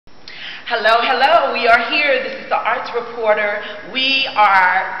Hello, hello. We are here. This is the Arts Reporter.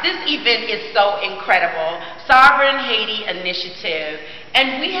 This event is so incredible. Sovereign Haiti Initiative.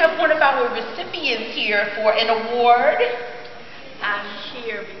 And we have one of our recipients here for an award. I'm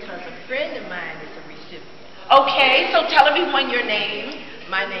here because a friend of mine is a recipient. Okay, so tell everyone your name.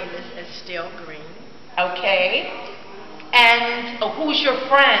 My name is S.H.I. Okay. And who's your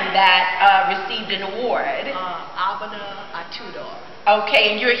friend that received an award? Abana Atudor. Okay,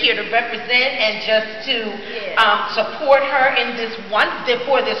 and you're here to represent and just to support her in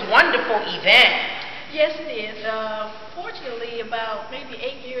for this wonderful event. Yes, it is. Fortunately, about maybe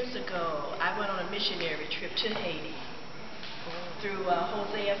 8 years ago, I went on a missionary trip to Haiti through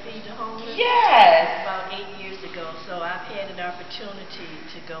Hosea Feed the Homeless. Yes. About 8 years ago, so I've had an opportunity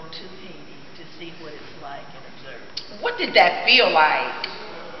to go to Haiti to see what it's like and observe. What did that feel like?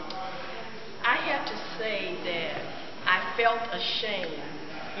 I have to say that I felt ashamed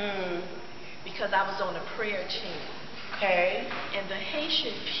because I was on a prayer team. Okay. And the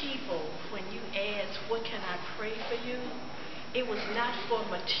Haitian people, when you asked, what can I pray for you? It was not for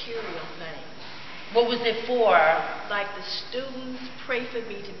material things. What was it for? Like the students, pray for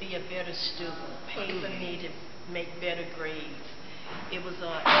me to be a better student. Pray for me to make better grades. It was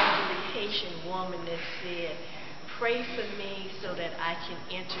an elderly Haitian woman that said, pray for me so that I can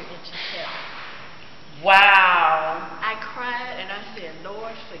enter into heaven. Wow. I cried and I said,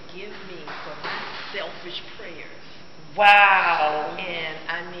 Lord, forgive me for my selfish prayers. Wow. And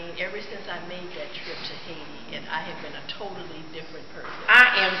I mean, ever since I made that trip to Haiti, and I have been a totally different person.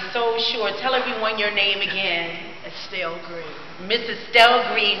 I am so sure. Tell everyone your name again. Estelle Green. Mrs. Estelle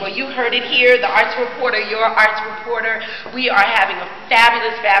Green. Well, you heard it here, the Arts Reporter, your Arts Reporter. We are having a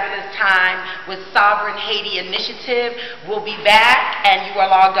fabulous, fabulous time with Sovereign Haiti Initiative. We'll be back, and you are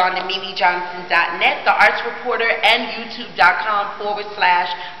logged on to mimijohnson.net, the Arts Reporter, and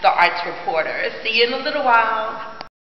youtube.com/the Arts Reporter. See you in a little while.